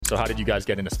So how did you guys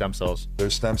get into stem cells?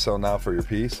 There's stem cell now for your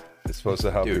piece. It's supposed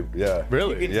to help you. Yeah.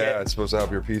 Really? Yeah, it's supposed to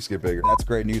help your piece get bigger. That's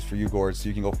great news for you, Gord. So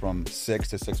you can go from 6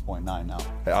 to 6.9 now.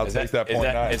 Hey, I'll take that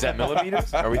 0.9. Is that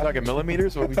millimeters? Are we talking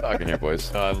millimeters? What are we talking here,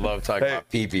 boys? I love talking about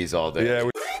peepees all day. Yeah.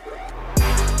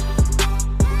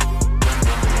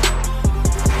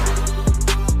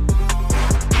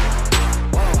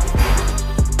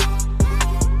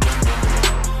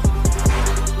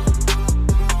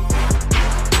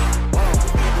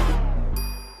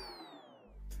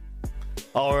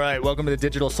 All right, welcome to the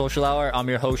Digital Social Hour. I'm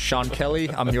your host, Sean Kelly.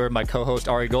 I'm here with my co-host,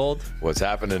 Ari Gold. What's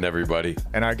happening, everybody?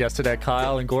 And our guests today,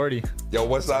 Kyle and Gordy. Yo,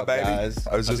 what's up, baby? Guys?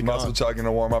 I was just muscle chugging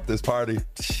to warm up this party.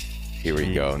 Here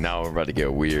we go. Now we're about to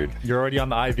get weird. You're already on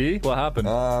the IV? What happened?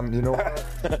 You know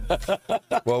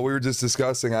what? Well, we were just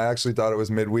discussing. I actually thought it was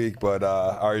midweek, but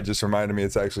Ari just reminded me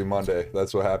it's actually Monday.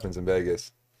 That's what happens in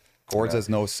Vegas. Gord has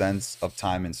no sense of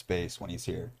time and space when he's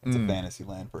here. It's a fantasy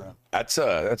land for him.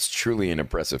 That's truly an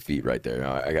impressive feat right there.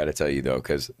 I got to tell you, though,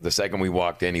 because the second we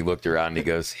walked in, he looked around and he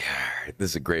goes, yeah, this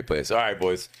is a great place. All right,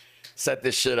 boys, set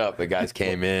this shit up. The guys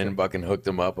came in, fucking hooked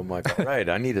them up. I'm like, all right,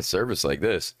 I need a service like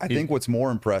this. I think what's more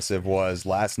impressive was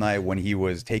last night when he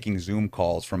was taking Zoom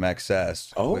calls from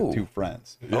XS with two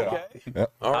friends. Yeah. Okay. Yeah.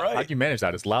 All How'd right. you manage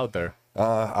that? It's loud there.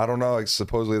 I don't know.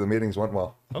 Supposedly the meetings went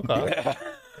well. Okay.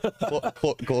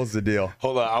 Close the deal.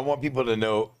 Hold on. I want people to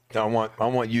know. I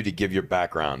want you to give your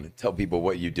background. Tell people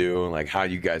what you do, like how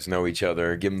you guys know each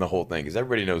other. Give them the whole thing, because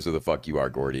everybody knows who the fuck you are,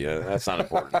 Gordy. That's not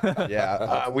important.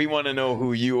 Yeah, We want to know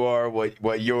who you are,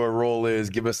 what your role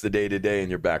is. Give us the day-to-day and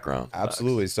your background.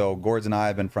 absolutely. So Gord's and I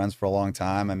have been friends for a long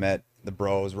time. I met the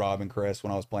bros, Rob and Chris,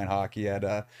 when I was playing hockey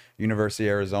at University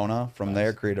of Arizona. From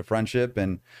there, created a friendship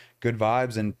and good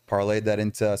vibes, and parlayed that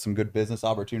into some good business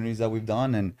opportunities that we've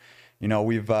done. And you know,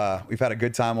 we've had a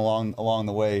good time along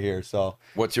the way here. So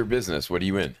What's your business? What are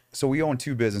you in? So we own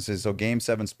two businesses. So Game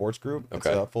 7 Sports Group, it's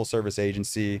Okay. a full service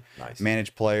agency, Nice.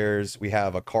 manage players. We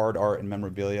have a card art and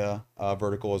memorabilia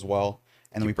vertical as well.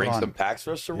 And then we Bring put on some packs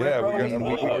for us to Yeah, rip,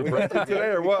 bro? we rented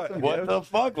today or what? What the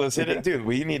fuck? Let's hit it, dude.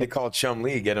 We need to call Chum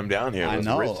Lee, get him down here. I Let's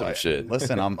know. rip some shit.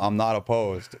 Listen, I'm not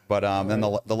opposed, but then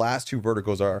the last two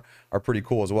verticals are pretty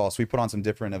cool as well. So we put on some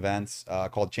different events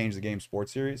called Change the Game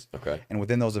Sports Series. Okay. And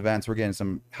within those events, we're getting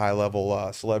some high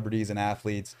level celebrities and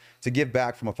athletes to give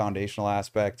back from a foundational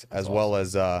aspect, as well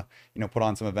as put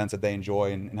on some events that they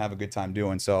enjoy and have a good time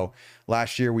doing. So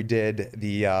last year we did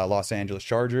the Los Angeles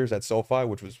Chargers at SoFi,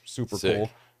 which was super Sick. cool.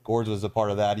 Gord was a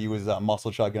part of that. He was muscle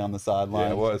chugging on the sideline.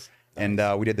 Yeah, it was. And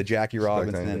we did the Jackie anything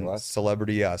Robinson less.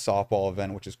 celebrity softball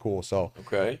event, which is cool. So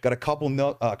Okay. got a couple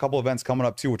events coming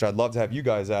up too, which I'd love to have you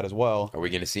guys at as well. Are we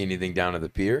going to see anything down at the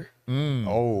pier?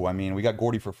 Oh, I mean, we got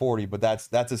Gordy for 40, but that's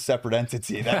a separate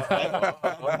entity.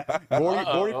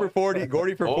 Gordy for 40.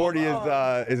 Gordy for 40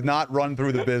 is not run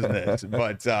through the business,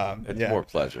 but It's yeah, more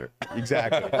pleasure.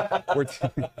 exactly.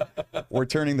 We're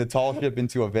turning the tall ship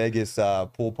into a Vegas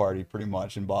pool party, pretty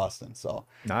much in Boston. So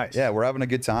Nice. yeah, we're having a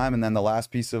good time. And then the last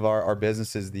piece of our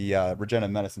business is the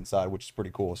regenerative medicine side, which is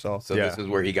pretty cool. So So Yeah. this is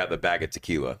where he got the bag of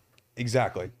tequila.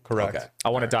 exactly correct. Okay. I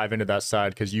want to dive into that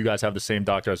side because you guys have the same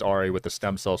doctor as Ari with the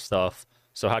stem cell stuff.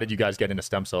 So how did you guys get into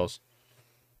stem cells?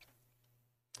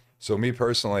 So me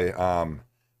personally,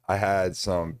 I had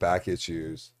some back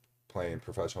issues playing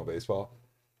professional baseball.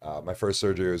 My first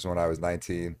surgery was when I was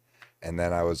 19, and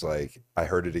then I was like, I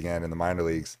heard it again in the minor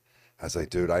leagues. I was like,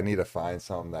 dude, I need to find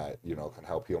something that can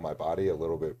help heal my body a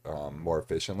little bit more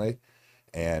efficiently.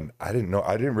 And I didn't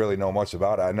really know much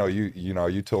about it. I know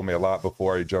you told me a lot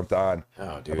before you jumped on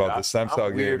Oh, dude, about the stem cell I'm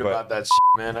game. weird But about that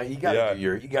shit, man. You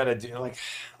gotta do like,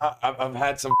 I've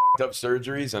had some fucked up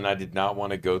surgeries, and I did not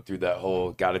want to go through that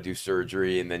whole gotta do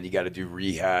surgery, and then you gotta do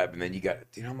rehab, and then you gotta,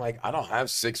 I'm like, I don't have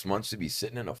 6 months to be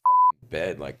sitting in a fucking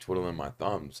bed like twiddling my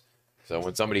thumbs. So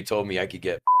when somebody told me I could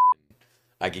get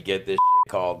this shit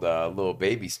called little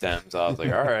baby stems, I was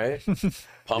like, all right,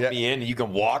 pump me in, and you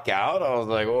can walk out. I was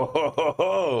like,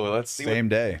 whoa, let's see. Same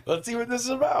day. Let's see what this is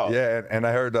about. yeah, and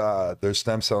I heard there's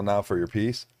stem cell now for your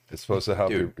piece. It's supposed to help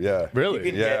Dude. you. Yeah. Really?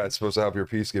 You can Yeah, get- it's supposed to help your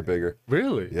piece get bigger.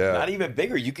 Really? Yeah. Not even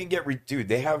bigger. You can get dude.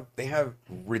 They have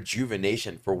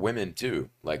rejuvenation for women too,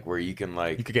 like where you can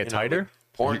like You could get tighter? like,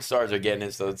 porn stars are getting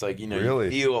it, so it's like Really?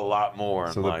 you feel a lot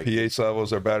more. So and, like, the pH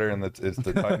levels are better and the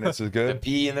tightness is the good.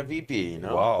 P and the PP.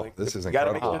 Wow, Like, this is you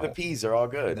gotta make incredible. sure the P's are all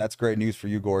good. That's great news for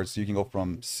you, Gord. So you can go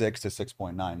from 6 to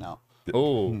 6.9 now.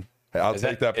 Oh, Hey, I'll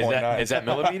take that is 0.9. Is that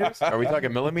millimeters? Are we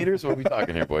talking millimeters? What are we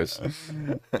talking here, boys?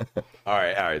 All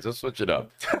right. Let's switch it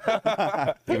up.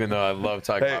 Even though I love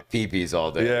talking about peepees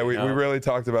all day. Yeah, we you know? really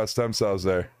talked about stem cells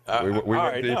there. We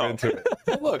went deep into it.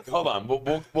 Well, look, hold on.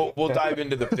 We'll dive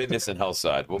into the fitness and health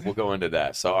side. We'll go into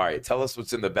that. So, all right, tell us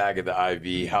what's in the bag of the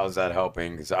IV. How's that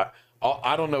helping? Because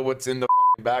I don't know what's in the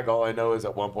fucking bag. All I know is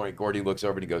at one point, Gordy looks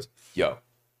over and he goes, "Yo,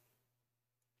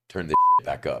 turn this shit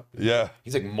back up." Yeah.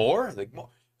 He's like, "More?" Like, more.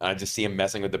 And I just see him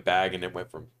messing with the bag, and it went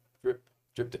from drip,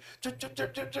 drip to drip, drip,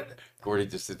 drip, drip, drip. Gordy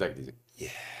just sits back and he's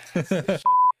like, "Yeah."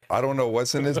 I don't know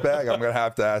what's in this bag. I'm gonna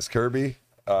have to ask Kirby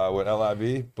with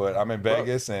LIV, but I'm in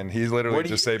Vegas and he's literally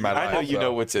just saved my life. I know you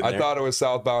know what's in there. I thought it was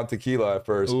southbound tequila at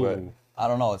first, but I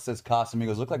don't know. It says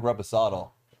Casamigos. Look like Reposado.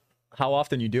 How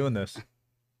often you doing this?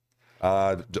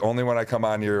 only when I come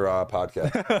on your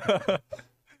podcast.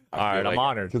 All right, I'm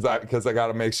honored. Because I got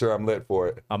to make sure I'm lit for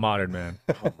it. I'm honored, man.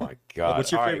 Oh my God. What's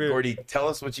your All favorite- right, Gordy, tell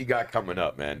us what you got coming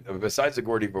up, man. Besides the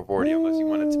Gordy for 40, unless you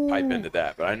wanted to pipe into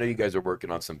that. But I know you guys are working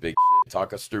on some big shit.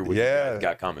 Talk us through what you guys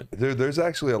got coming. There's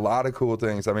actually a lot of cool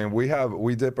things. I mean,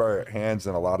 we dip our hands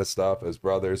in a lot of stuff as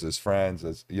brothers, as friends,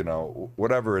 as, you know,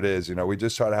 whatever it is. You know, we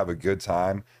just try to have a good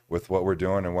time with what we're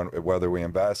doing, and whether we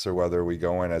invest or whether we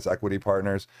go in as equity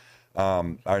partners.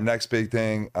 Our next big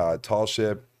thing, Tall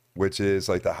Ship, which is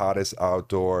like the hottest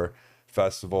outdoor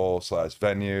festival /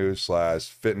 venue /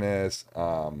 fitness.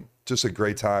 Just a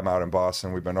great time out in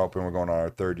Boston. We've been open. We're going on our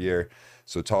 3rd year.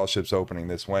 So Tall Ship's opening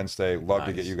this Wednesday. Love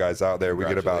to get you guys out there. We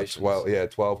get about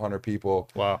 1,200 people.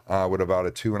 Wow. With about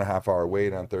a 2.5 hour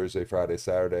wait on Thursday, Friday,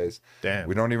 Saturdays. Damn.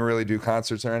 We don't even really do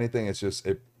concerts or anything. It's just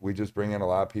we just bring in a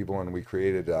lot of people, and we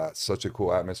created such a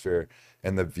cool atmosphere.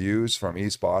 And the views from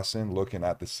East Boston looking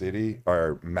at the city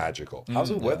are magical. How's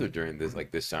the weather during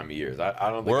this time of year? I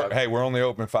don't think we're only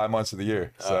open 5 months of the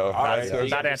year. So all right,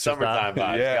 that answers summertime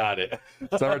that. vibes. Yeah. Got it.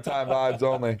 summertime vibes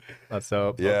only. That's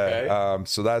dope. Yeah. Okay.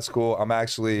 So that's cool. I'm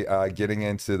actually getting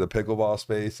into the pickleball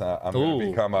space. I'm going to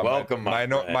become a Welcome, my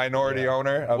friend. minority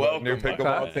owner of a new Welcome, my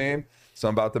pickleball team. So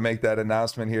I'm about to make that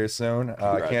announcement here soon.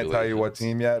 I can't tell you what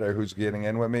team yet or who's getting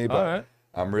in with me, but All right.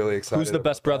 I'm really excited. Who's the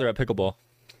best brother at pickleball?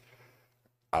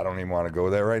 I don't even want to go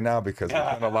there right now because we've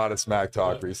done a lot of smack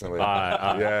talk recently.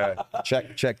 Yeah.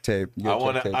 Check tape. You I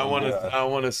gotta check tape. I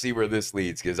want to see where this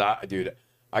leads, because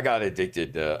I got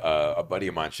addicted to a buddy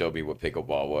of mine showed me what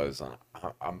pickleball was.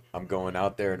 I'm going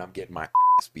out there and I'm getting my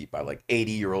ass beat by like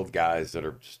 80-year-old guys that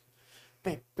are just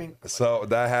bing, bing, So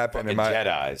that happened in my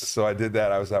Jedis. So I did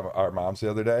that. I was at our mom's the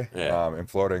other day in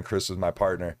Florida, and Chris was my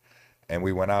partner, and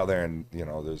we went out there, and you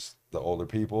know, there's the older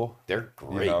people. They're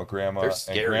great. You know, grandma They're and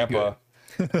scary grandpa. good.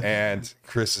 And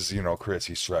Chris is, you know,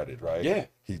 he's shredded, right? Yeah.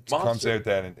 He Monster. comes in with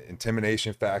that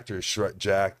intimidation factor,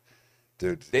 jacked.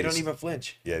 Dude. They don't even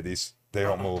flinch. Yeah, they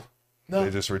don't move. No.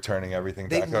 They're just returning everything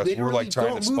They back at us. We're literally like trying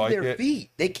don't to move spike their it. feet.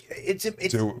 It's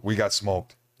Dude, we got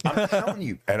smoked. I'm telling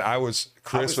you. And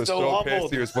Chris was so so humbled.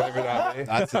 pissed he was blaming it on me.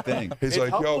 That's the thing. He's It's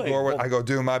like, yo, humbling. Gorwin. I go,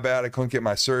 dude, my bad. I couldn't get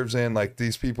my serves in. Like,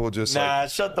 these people just Nah,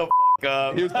 shut the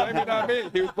up. He was blaming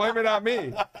it on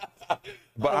me.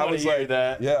 But I was like,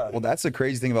 that. yeah. Well, that's the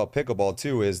crazy thing about pickleball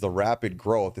too, is the rapid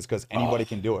growth. It's because anybody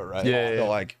can do it, right? Yeah, So yeah.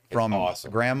 like from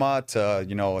awesome. grandma to,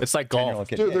 you know, It's like 10-year-old golf.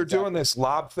 kid. Dude, Yeah, they're exactly. doing this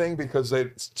lob thing because they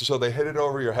hit it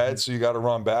over your head, so you got to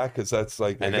run back because that's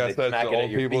like And I then guess they that's smack the it at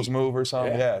old your people's feet. move or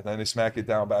something. Yeah. Yeah, then they smack it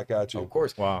down back at you. Of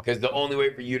course. Wow. Because the only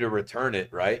way for you to return it,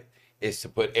 right, is to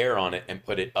put air on it and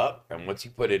put it up. And once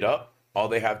you put it up, all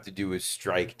they have to do is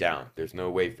strike down. There's no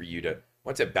way for you to,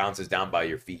 once it bounces down by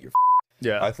your feet, you're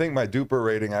Yeah. I think my duper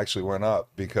rating actually went up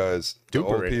because the Duper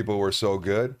old rating? people were so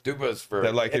good. Dupa's for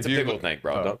That, like, it's if a you- pickle tank,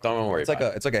 bro. Don't worry It's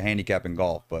about like a handicap in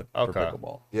golf, but for Okay.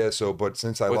 pickleball. Yeah, but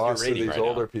since I What's your lost to rating these right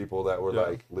older now? people that were Yeah.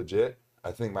 like legit,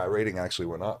 I think my rating actually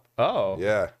went up. Oh.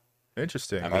 Yeah,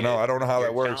 Interesting. I know. I don't know how you're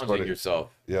that works, but challenging yourself.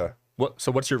 yeah.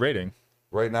 So what's your rating?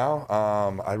 Right now,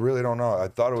 I really don't know. I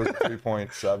thought it was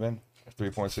 3.7,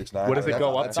 3.69. What does it that's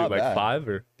go not- up that's to? not Like bad. 5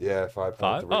 or? Yeah,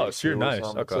 5.3. Oh, so you're 2 or nice.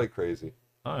 something. It's Okay. like crazy.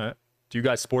 All right. Do you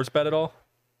guys sports bet at all?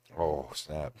 Oh,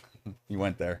 snap. You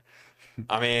went there.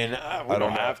 I mean, we don't don't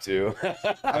know. have to.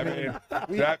 I mean,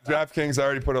 DraftKings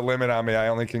already put a limit on me. I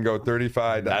only can go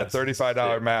 $35 That's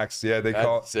 $35 sick. max. Yeah,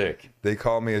 That's sick. they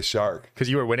call me a shark. Because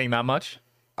you were winning that much?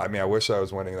 I mean, I wish I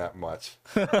was winning that much.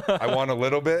 I won a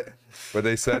little bit, but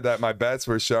they said that my bets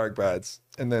were shark bets,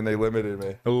 and then they limited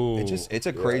me. Ooh. It's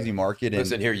a crazy market. And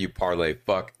Listen here, you parlay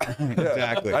fuck.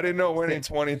 exactly. I didn't know winning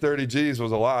 20, 30 G's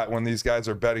was a lot when these guys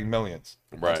are betting millions.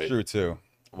 Right. That's true too.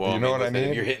 Well, You know what I listen, mean?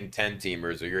 If you're hitting 10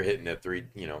 teamers or you're hitting a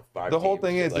 5. The whole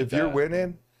thing is, like if you're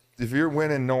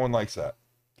winning, no one likes that.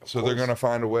 So they're gonna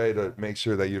find a way to make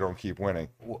sure that you don't keep winning.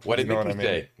 What did You know Mickey what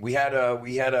I mean? say? We had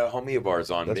a homie of ours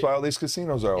on. That's why all these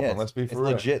casinos are open. Yeah, Let's be it's for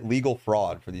real. legit legal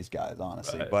fraud for these guys,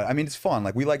 honestly. Right. But I mean, it's fun.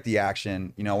 Like, we like the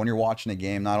action. You know, when you're watching a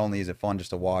game, not only is it fun just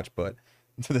to watch, but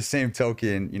to the same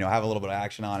token, you know, have a little bit of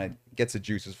action on it, gets the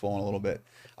juices flowing a little bit.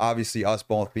 Obviously, us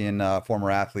both being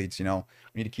former athletes, you know,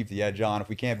 we need to keep the edge on. If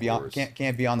we can't be on,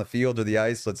 can't be on the field or the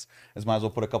ice, let's might as well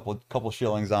put a couple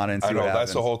shillings on it and see I know what that's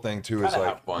happens. the whole thing too. Is Gotta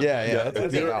like have fun. Yeah, At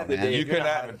that's the end about, of the man. day, You if you're can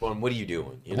not have- having fun, what are you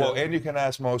doing? You well, know? and you can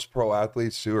ask most pro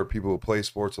athletes too, or people who play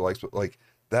sports or like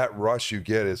that rush you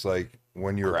get is like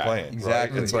when you're Correct. playing.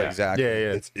 Exactly. Right? It's like exactly.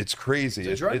 Yeah, yeah. it's crazy.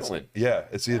 It's adrenaline.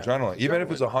 It's the adrenaline. Even if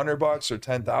it's $100 or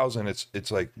 10,000,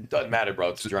 it's like Doesn't matter, bro.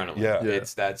 It's adrenaline. Yeah. Yeah.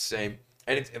 It's that same.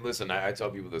 And listen, I tell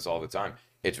people this all the time.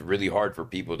 It's really hard for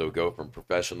people to go from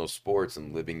professional sports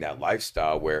and living that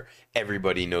lifestyle where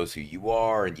everybody knows who you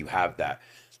are and you have that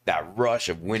rush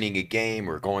of winning a game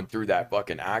or going through that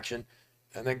fucking action,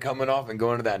 and then coming off and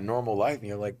going to that normal life, and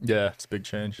you're like, Yeah, it's a big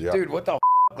change. Yeah. dude, what the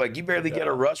fuck? Like, you barely get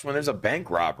a rush when there's a bank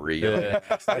robbery. You're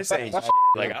like, this ain't shit.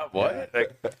 Like, what?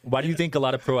 Like, Why do you think a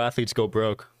lot of pro athletes go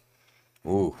broke?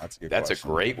 ooh, That's a good that's question.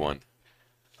 a great one.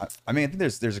 I mean, I think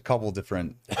there's a couple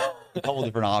different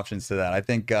options to that. I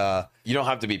think. You don't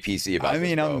have to be PC about I this,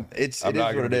 mean, bro. it is I'm not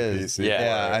what gonna it be is. PC.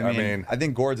 Yeah, I mean, I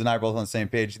think Gord's and I are both on the same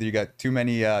page. Either you got too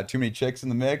many chicks in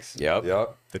the mix, Yep.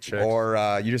 yep. The chicks.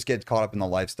 or you just get caught up in the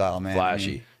lifestyle, man.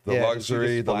 Flashy. The Yeah,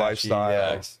 luxury, just the flashy, lifestyle,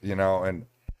 yeah. you know, and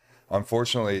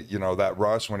unfortunately, you know, that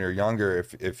rush when you're younger,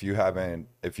 if you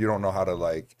don't know how to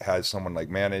like have someone like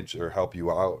manage or help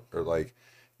you out or like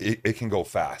it can go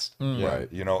fast. Right.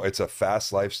 You know, it's a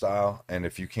fast lifestyle, and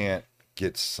if you can't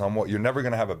get somewhat, you're never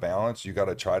going to have a balance. You got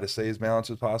to try to stay as balanced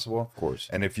as possible. Of course.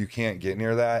 And if you can't get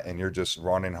near that and you're just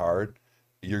running hard,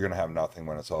 you're going to have nothing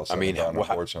when it's all said I mean, and done,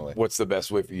 unfortunately. what's the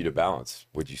best way for you to balance,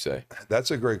 would you say?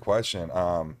 That's a great question.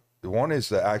 One is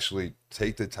to actually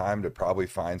take the time to probably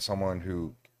find someone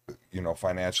who, you know,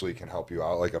 financially can help you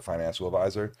out, like a financial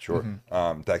advisor. Sure.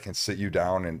 That can sit you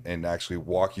down and actually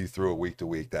walk you through it week to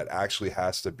week, that actually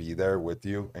has to be there with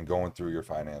you and going through your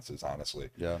finances, honestly.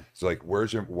 Yeah. So like, are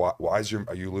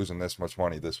you losing this much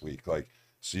money this week? Like,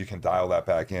 so you can dial that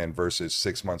back in versus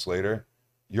 6 months later,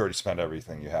 you already spent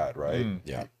everything you had, right?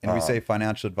 Yeah. And we say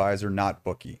financial advisor, not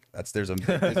bookie. There's a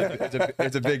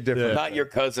big difference. Not your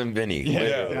cousin Vinny. Yeah,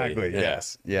 literally. exactly. Yeah.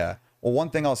 Yes. Yeah. Well, one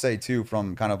thing I'll say too,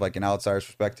 from kind of like an outsider's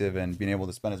perspective and being able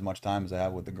to spend as much time as I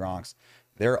have with the Gronks,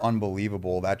 they're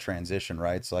unbelievable, that transition,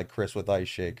 right? So like Chris with Ice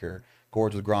Shaker,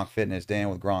 Gord's with Gronk Fitness, Dan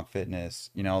with Gronk Fitness,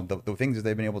 you know, the things that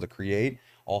they've been able to create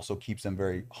also keeps them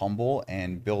very humble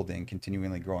and building,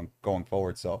 continually going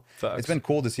forward. So Facts. it's been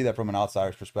cool to see that from an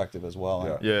outsider's perspective as well.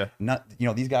 And Yeah. not, you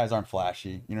know, these guys aren't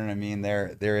flashy, you know what I mean?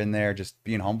 They're in there just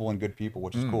being humble and good people,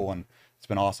 which is cool. And it's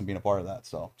been awesome being a part of that.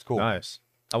 So it's cool. Nice.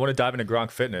 I want to dive into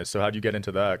Gronk Fitness. So how'd you get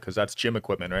into that? Because that's gym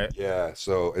equipment, right? Yeah,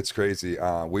 so it's crazy.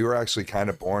 We were actually kind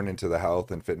of born into the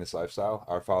health and fitness lifestyle.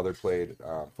 Our father played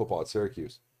football at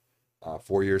Syracuse,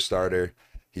 4-year starter.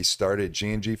 He started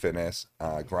G&G Fitness.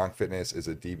 Gronk Fitness is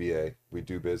a DBA. We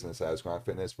do business as Gronk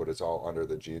Fitness, but it's all under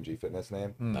the G&G Fitness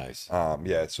name. Nice.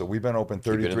 Yeah, so we've been open it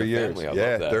in 33 the years. family. I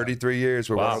Yeah, love that. 33 years.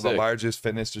 We're Wow. one of the Sick. largest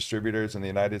fitness distributors in the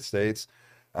United States.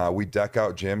 We deck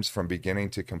out gyms from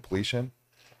beginning to completion.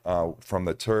 From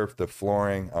the turf, the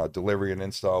flooring, delivery and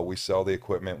install. We sell the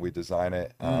equipment, we design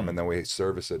it, and then we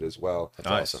service it as well.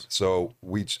 Nice. awesome. So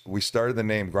we started the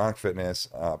name Gronk Fitness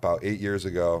about 8 years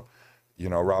ago. You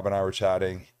know, Rob and I were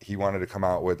chatting. He wanted to come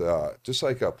out with just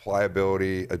like a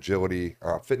pliability, agility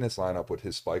fitness lineup with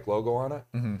his Spike logo on it.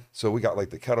 So we got like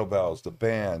the kettlebells, the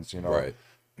bands, you know, Right.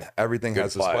 everything Good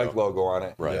has the plyo. Spike logo on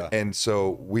it. Right. Yeah. And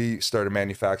so we started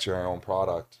manufacturing our own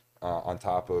product on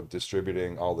top of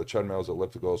distributing all the treadmills,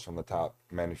 ellipticals from the top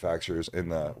manufacturers in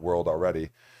the world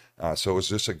already. So it was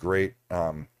just a great good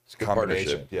combination.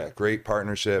 partnership. Yeah, great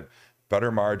partnership, better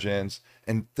margins.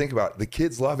 And think about it, the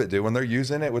kids love it, dude. When they're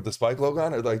using it with the Spike logo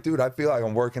on it, they're like, dude, I feel like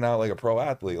I'm working out like a pro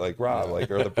athlete, like Rob,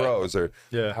 like, or the pros, or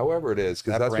Yeah. however it is,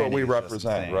 because That that's what we branding is just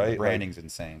represent, insane. right? The Like, branding's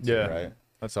insane. too, Yeah. Right.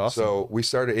 That's awesome. so we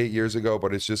started 8 years ago,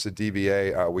 but it's just a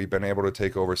DBA. We've been able to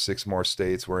take over 6 more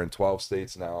states. We're in 12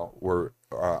 states now. We're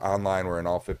online. We're in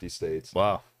all 50 states.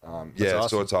 Wow. Yeah, awesome.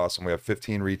 so it's awesome. We have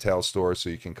 15 retail stores,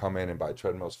 so you can come in and buy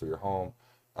treadmills for your home.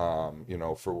 You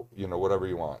know, for whatever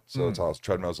you want. So it's all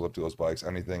treadmills, ellipticals, bikes,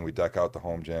 anything. We deck out the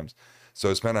home gyms. So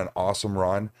it's been an awesome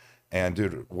run. And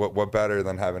dude, what better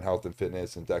than having health and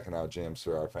fitness and decking out gyms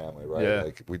for our family, right? Yeah.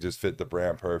 Like we just fit the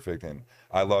brand perfect, and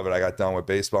I love it. I got done with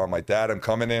baseball. I'm like, Dad, I'm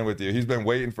coming in with you. He's been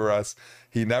waiting for us.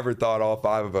 He never thought all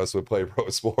 5 of us would play pro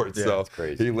sports. Yeah, so that's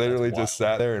crazy. he literally just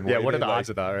sat there and Yeah. What are waited, the like, odds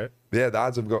of that, right? Yeah, the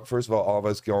odds of first of all of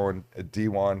us going at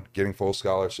D1, getting full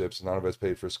scholarships, none of us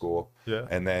paid for school,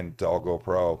 and then to all go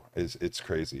pro it's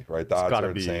crazy, right? The odds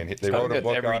are insane. They wrote a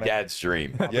book every on dad's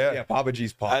dream. Yeah, Papa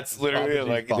G's pop. That's literally Papa G's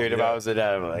like, pop, dude, if I was a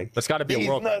dad, I'm like, That's got to be a these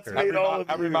world nuts record. made all of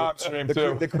every you. mom's dream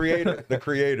too. the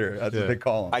creator. That's what they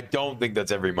call him. I don't think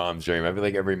that's every mom's dream. I feel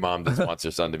like every mom just wants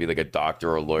their son to be like a doctor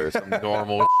or a lawyer, some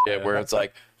normal shit where it's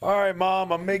like, all right,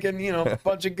 mom, I'm making, a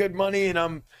bunch of good money and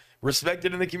I'm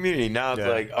respected in the community. Now it's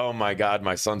like, oh my God,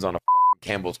 my son's on a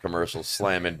Campbell's commercial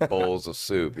slamming bowls of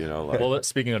soup, like. Well,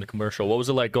 speaking of the commercial, what was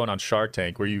it like going on Shark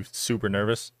Tank? Were you super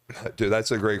nervous? Dude, that's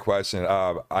a great question.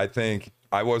 I think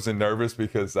I wasn't nervous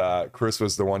because Chris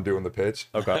was the one doing the pitch.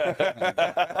 Okay.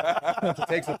 It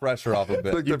takes the pressure off a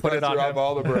bit. Took the put it pressure on off him.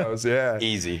 all the bros. Yeah.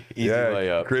 Easy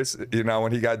layup. Chris,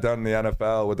 when he got done in the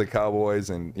NFL with the Cowboys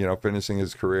and, finishing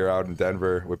his career out in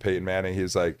Denver with Peyton Manning, he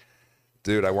was like,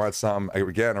 dude, I want something,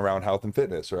 again, around health and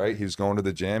fitness, right? He was going to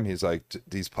the gym. He's like,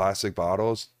 these plastic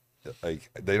bottles, like,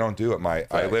 they don't do it.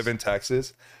 I live in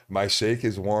Texas. My shake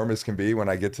is warm as can be when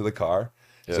I get to the car.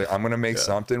 He's like, I'm going to make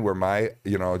something where my,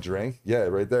 drink,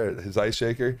 right there, his ice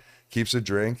shaker keeps a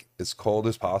drink as cold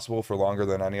as possible for longer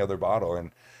than any other bottle.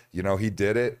 And, he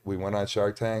did it. We went on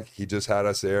Shark Tank. He just had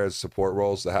us there as support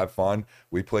roles to have fun.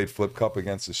 We played Flip Cup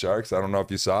against the Sharks. I don't know if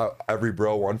you saw it. Every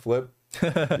bro one flip.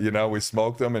 We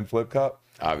smoked them in Flip Cup.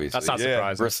 Obviously. That's not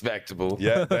surprising. Respectable.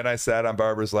 Yeah. Then I sat on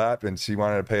Barbara's lap and she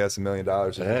wanted to pay us $1 million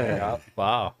to hang out.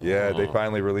 Wow. Yeah, they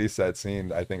finally released that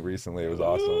scene, I think, recently. It was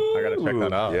awesome. I got to check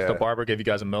that out. Yeah. So Barbara gave you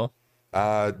guys $1 million?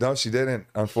 No, she didn't,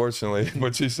 unfortunately.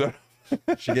 But she said,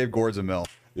 She gave Gourds a mill.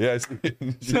 yeah, she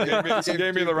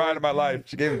gave me the ride of my life.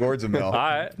 She gave Gourds a mill. All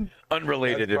right.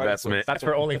 Unrelated That's investment. That's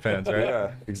for OnlyFans, right?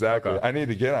 Yeah, exactly. Okay. I need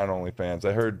to get on OnlyFans.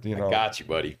 I heard, Got you,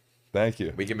 buddy. Thank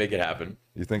you. We can make it happen.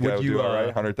 You think Would I would you, do all right?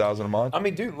 100,000 a month? I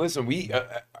mean, dude, listen, we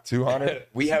 200?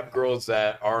 we have girls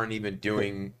that aren't even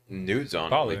doing nudes on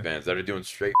Probably. OnlyFans that are doing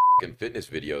straight fucking fitness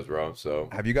videos, bro. So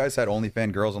Have you guys had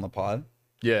OnlyFans girls on the pod?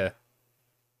 Yeah.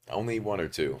 only one or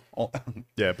two. Oh,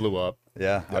 Yeah, it blew up.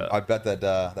 yeah, I bet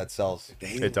that sells.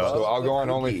 It does. So I'll go on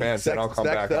OnlyFans and I'll come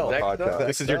Sex back on the sells. podcast.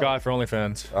 This is your guy for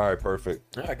OnlyFans. All right,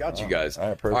 perfect. I got you guys. all right,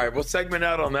 All perfect. right, we'll segment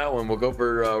out on that one. We'll go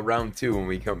for round 2 when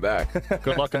we come back.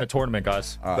 Good luck in the tournament,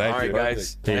 guys. All Thank right, you.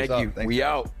 guys. Peace Thank out. you. Thanks. We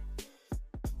out.